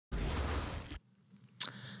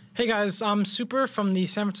Hey guys, I'm Super from the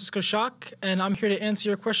San Francisco Shock, and I'm here to answer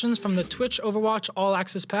your questions from the Twitch Overwatch All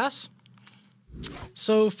Access Pass.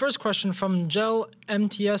 So, first question from Gel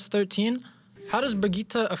MTS13. How does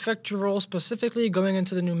Brigitte affect your role specifically going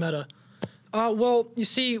into the new meta? Well, you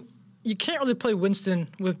see, you can't really play Winston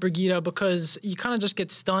with Brigitte because you kind of just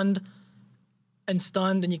get stunned, and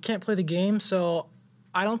you can't play the game, so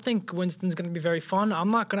I don't think Winston's going to be very fun. I'm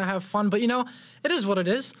not going to have fun, but you know, it is what it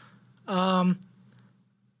is.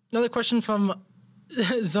 Another question from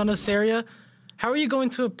Zonasaria. How are you going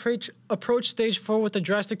to approach Stage 4 with a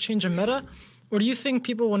drastic change in meta? Or do you think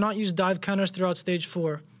people will not use dive counters throughout Stage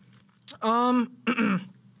 4?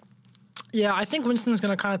 Yeah, I think Winston's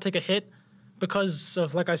going to kind of take a hit because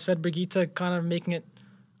of, like I said, Brigitte kind of making it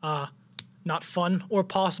not fun or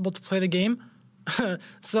possible to play the game.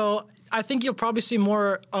 So I think you'll probably see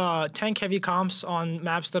more tank-heavy comps on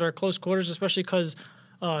maps that are close quarters, especially because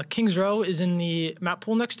King's Row is in the map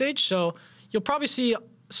pool next stage, so you'll probably see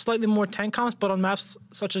slightly more tank comps, but on maps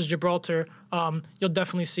such as Gibraltar, you'll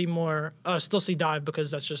definitely see more, still see dive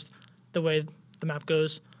because that's just the way the map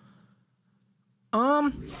goes.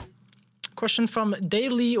 Question from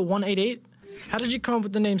Daily188. How did you come up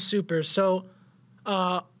with the name Super? So,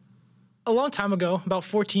 a long time ago, about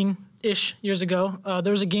 14-ish years ago,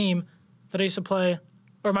 there was a game that I used to play,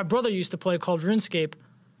 or my brother used to play, called RuneScape.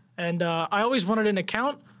 And I always wanted an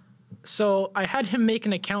account, so I had him make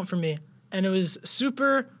an account for me. And it was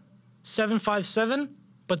Super757,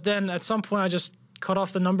 but then at some point I just cut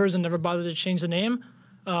off the numbers and never bothered to change the name.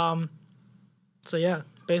 So yeah,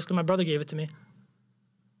 basically my brother gave it to me.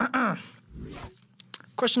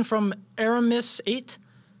 Question from Aramis8.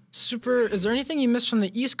 Super, is there anything you missed from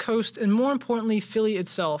the East Coast and more importantly, Philly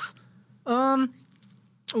itself? Well,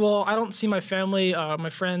 I don't see my family,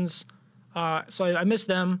 my friends, so I miss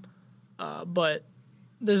them. But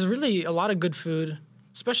there's really a lot of good food,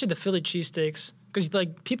 especially the Philly cheesesteaks. Because,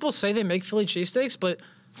 like, people say they make Philly cheesesteaks, but,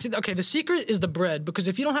 see, okay, the secret is the bread. Because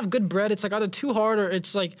if you don't have good bread, it's, like, either too hard or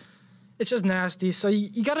it's, like, it's just nasty. So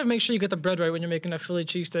you got to make sure you get the bread right when you're making a Philly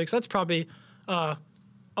cheesesteaks. That's probably, other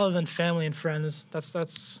than family and friends,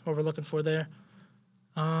 that's what we're looking for there.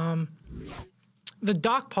 The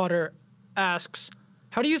Doc Potter asks,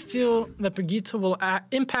 how do you feel that Brigitte will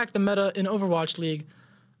impact the meta in Overwatch League?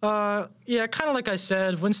 Yeah, kind of like I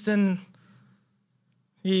said, Winston,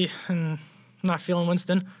 not feeling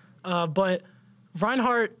Winston. But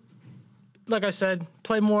Reinhardt, like I said,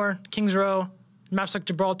 play more King's Row, maps like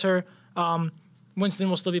Gibraltar. Winston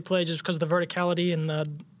will still be played just because of the verticality and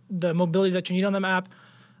the mobility that you need on the map.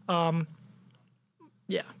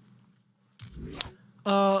 Yeah.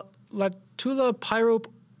 Latula Pyrope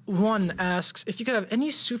 1 asks, if you could have any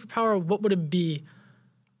superpower, what would it be?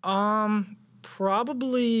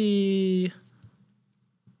 Probably...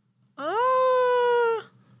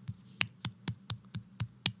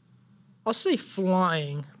 I'll say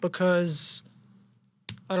flying, because...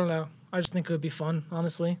 I don't know. I just think it would be fun,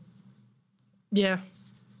 honestly. Yeah.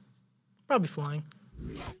 Probably flying.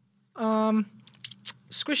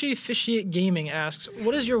 Squishy Fishy Gaming asks,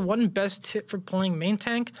 what is your one best tip for playing main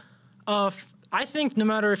tank? I think no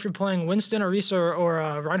matter if you're playing Winston or Risa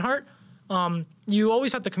or Reinhardt, you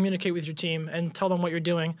always have to communicate with your team and tell them what you're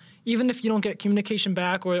doing. Even if you don't get communication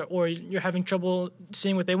back or you're having trouble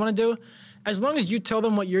seeing what they want to do, as long as you tell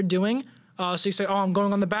them what you're doing, so you say, oh, I'm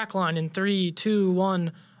going on the back line in 3, 2,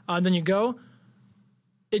 1, then you go,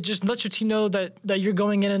 it just lets your team know that you're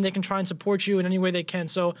going in and they can try and support you in any way they can.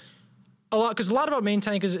 So because a lot about main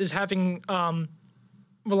tank is having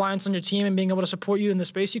reliance on your team and being able to support you in the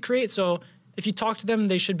space you create. So if you talk to them,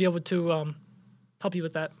 they should be able to help you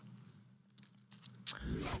with that.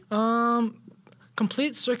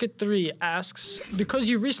 Complete Circuit 3 asks, because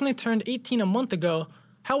you recently turned 18 a month ago,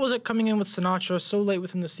 how was it coming in with Sinatra so late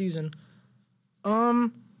within the season?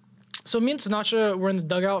 So me and Sinatra were in the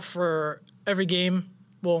dugout for every game.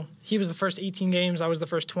 Well, he was the first 18 games, I was the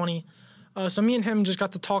first 20. So me and him just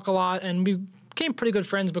got to talk a lot, and we became pretty good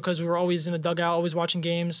friends because we were always in the dugout, always watching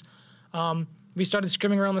games. We started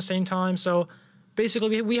scrimming around the same time, so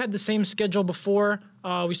basically we had the same schedule before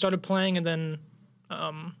we started playing and then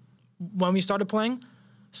when we started playing.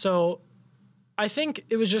 So I think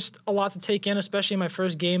it was just a lot to take in, especially in my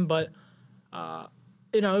first game, but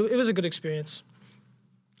you know, it was a good experience.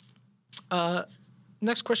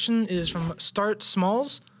 Next question is from Start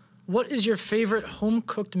Smalls. What is your favorite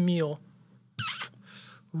home-cooked meal?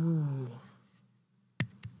 Ooh.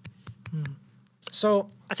 So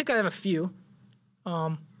I think I have a few.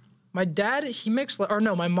 My dad, he makes, or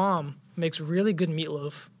no, my mom makes really good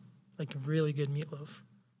meatloaf. Like really good meatloaf.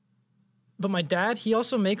 But my dad, he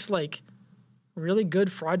also makes like really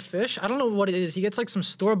good fried fish. I don't know what it is. He gets like some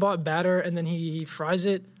store-bought batter and then he fries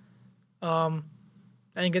it. And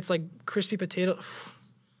he gets like crispy potato.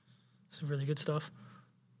 It's really good stuff.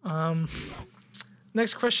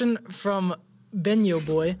 Next question from Benyo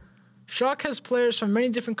Boy. Shock has players from many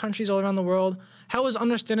different countries all around the world. How is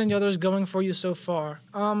understanding the others going for you so far?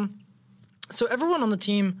 So everyone on the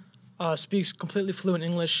team speaks completely fluent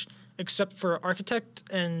English except for Architect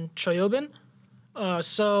and Choyobin.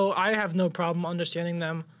 So I have no problem understanding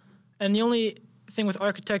them. And the only thing with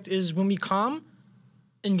Architect is when we comm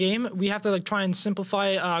in game, we have to like try and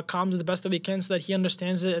simplify comms the best that we can so that he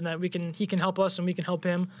understands it and that he can help us and we can help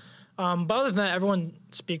him. But other than that, everyone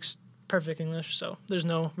speaks perfect English, so there's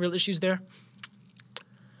no real issues there.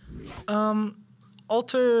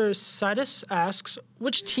 Alter Sidus asks,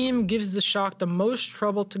 which team gives the Shock the most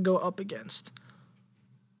trouble to go up against?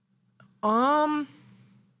 I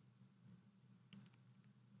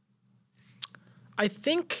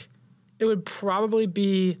think it would probably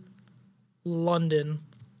be London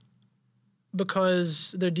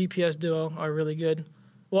because their DPS duo are really good.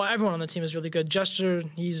 Well, everyone on the team is really good. Gesture,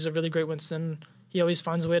 he's a really great Winston. He always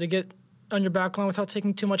finds a way to get on your backline without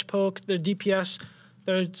taking too much poke. Their DPS,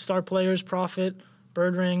 their star players, Prophet,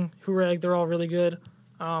 Birdring, Hureg, they're all really good.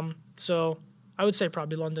 So I would say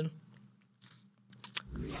probably London.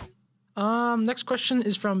 Next question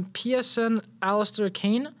is from PSN Alistair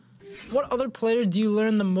Kane. What other player do you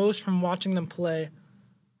learn the most from watching them play?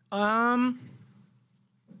 I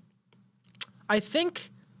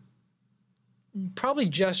think probably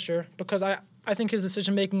Gesture, because I think his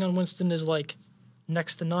decision making on Winston is like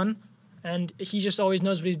next to none, and he just always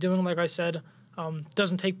knows what he's doing. Like I said,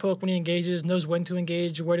 doesn't take poke when he engages, knows when to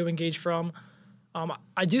engage, where to engage from.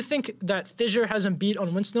 I do think that Fissure hasn't beat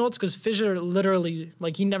on Winston ults because Fissure literally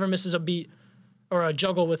like he never misses a beat or a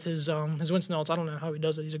juggle with his Winston ults. I don't know how he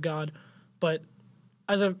does it. He's a god, but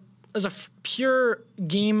as a pure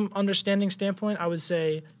game understanding standpoint, I would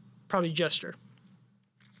say probably Gesture.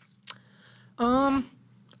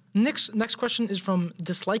 Next question is from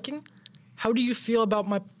Disliking. How do you feel about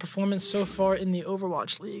my performance so far in the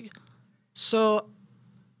Overwatch League? So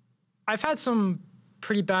I've had some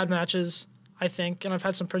pretty bad matches, I think, and I've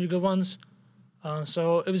had some pretty good ones.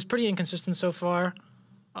 So it was pretty inconsistent so far.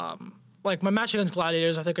 Like my match against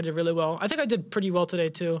Gladiators, I think I did really well. I think I did pretty well today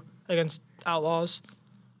too against Outlaws.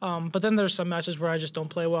 But then there's some matches where I just don't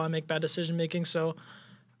play well. I make bad decision making. So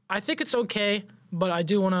I think it's okay, but I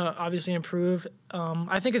do want to obviously improve.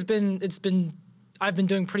 I think I've been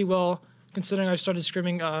doing pretty well considering I started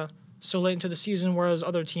scrimming so late into the season, whereas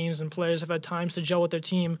other teams and players have had times to gel with their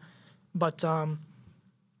team. But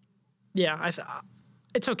yeah,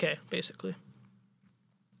 it's okay basically.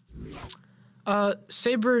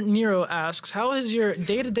 Saber Nero asks, how has your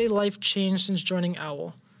day-to-day life changed since joining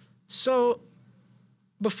OWL? So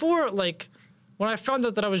before, like, when I found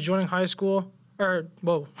out that I was joining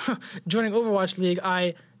joining Overwatch League,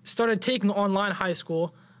 I started taking online high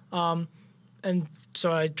school. And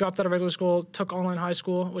so I dropped out of regular school, took online high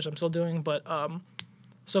school, which I'm still doing. But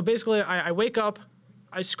so basically, I wake up,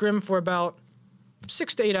 I scrim for about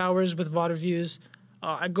 6 to 8 hours with VOD reviews.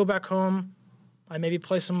 I go back home, I maybe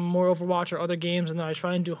play some more Overwatch or other games, and then I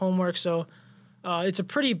try and do homework. So it's a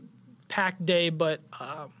pretty packed day, but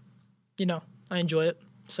I enjoy it.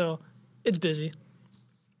 So it's busy.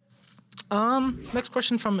 Next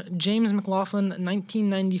question from James McLaughlin,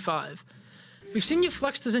 1995. We've seen you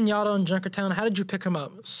flex to Zenyatta in Junkertown. How did you pick him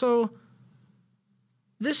up? So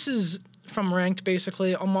this is from ranked,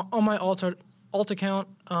 basically. On my alt account,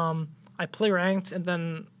 I play ranked, and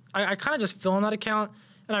then I kind of just fill in that account.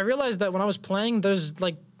 And I realized that when I was playing,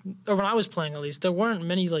 when I was playing at least, there weren't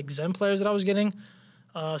many like Zen players that I was getting.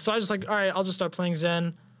 So I was just like, all right, I'll just start playing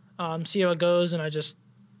Zen, see how it goes, and I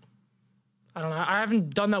don't know. I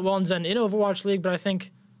haven't done that well in Zen in Overwatch League, but I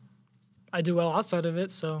think I do well outside of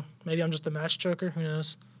it, so maybe I'm just a match choker. Who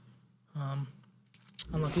knows?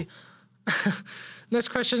 Unlucky. Next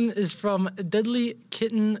question is from Deadly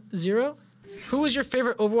Kitten 0. Who is your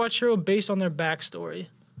favorite Overwatch hero based on their backstory?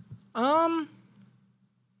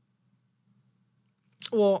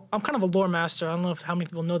 Well, I'm kind of a lore master. I don't know how many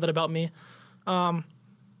people know that about me. But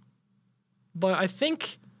I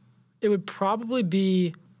think it would probably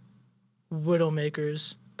be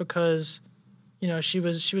Widowmakers because, she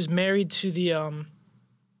was married to the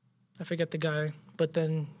I forget the guy, but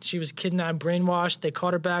then she was kidnapped, brainwashed. They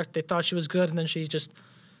caught her back. They thought she was good, and then she just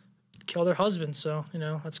killed her husband. So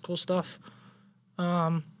that's cool stuff.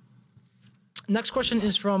 Next question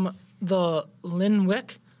is from the Lin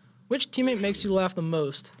Wick. Which teammate makes you laugh the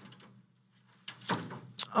most?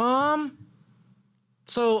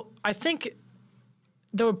 So I think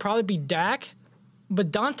there would probably be Dak, But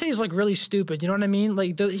Dante's like really stupid. You know what I mean?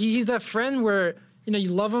 Like he's that friend where you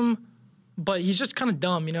love him, but he's just kind of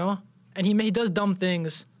dumb. And he does dumb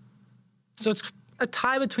things. So it's a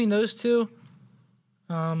tie between those two.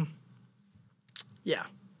 Yeah.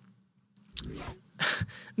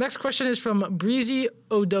 Next question is from Breezy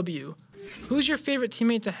OW. Who's your favorite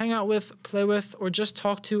teammate to hang out with, play with, or just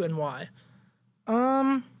talk to, and why?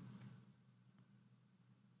 It's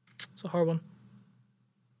a hard one.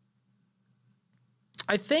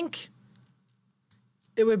 I think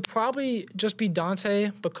it would probably just be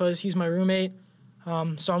Dante because he's my roommate.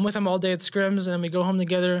 So I'm with him all day at scrims, and we go home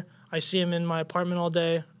together. I see him in my apartment all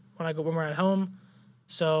day when we're at home.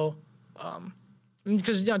 So,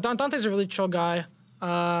 because Dante's a really chill guy.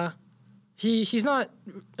 He's not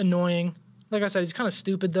annoying. Like I said, he's kind of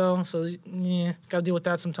stupid though. So gotta deal with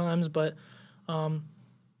that sometimes. But I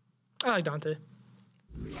like Dante.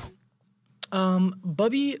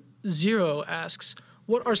 Bubby Zero asks,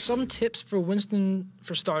 what are some tips for Winston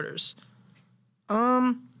for starters?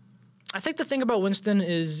 I think the thing about Winston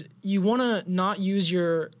is you want to not use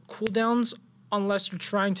your cooldowns unless you're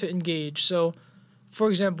trying to engage. So, for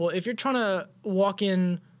example, if you're trying to walk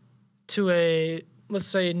in to let's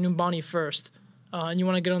say Numbani first, and you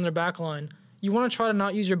want to get on their back line, you want to try to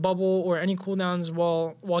not use your bubble or any cooldowns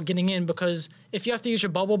while getting in, because if you have to use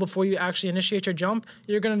your bubble before you actually initiate your jump,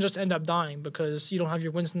 you're going to just end up dying because you don't have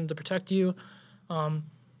your Winston to protect you.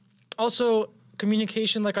 Also,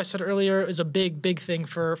 communication, like I said earlier, is a big thing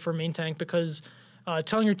for main tank because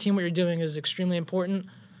telling your team what you're doing is extremely important.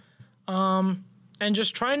 And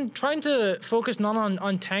just trying to focus not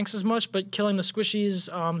on tanks as much, but killing the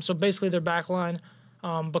squishies. So basically their backline,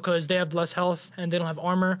 because they have less health and they don't have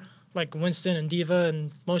armor like Winston and Diva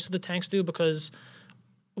and most of the tanks do, because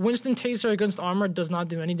Winston Taser against armor does not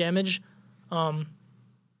do any damage,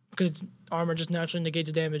 because armor just naturally negates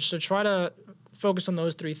damage. So try to focus on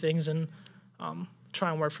those three things and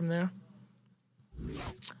try and work from there.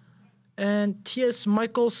 And TS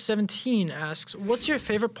Michael 17 asks, what's your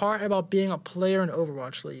favorite part about being a player in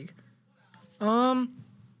Overwatch League? I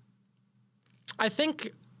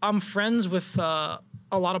think I'm friends with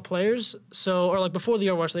a lot of players. Or like before the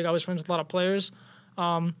Overwatch League, I was friends with a lot of players.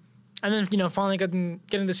 And then finally getting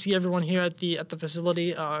to see everyone here at the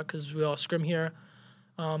facility, because we all scrim here.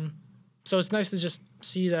 So it's nice to just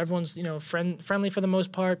see that everyone's friendly for the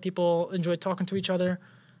most part. People enjoy talking to each other.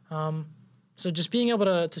 So just being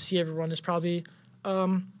able to see everyone is probably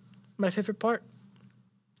my favorite part.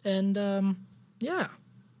 And yeah,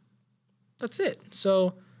 that's it.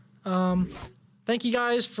 So thank you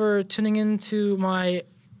guys for tuning in to my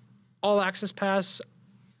All Access Pass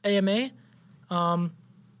AMA.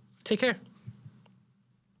 Take care.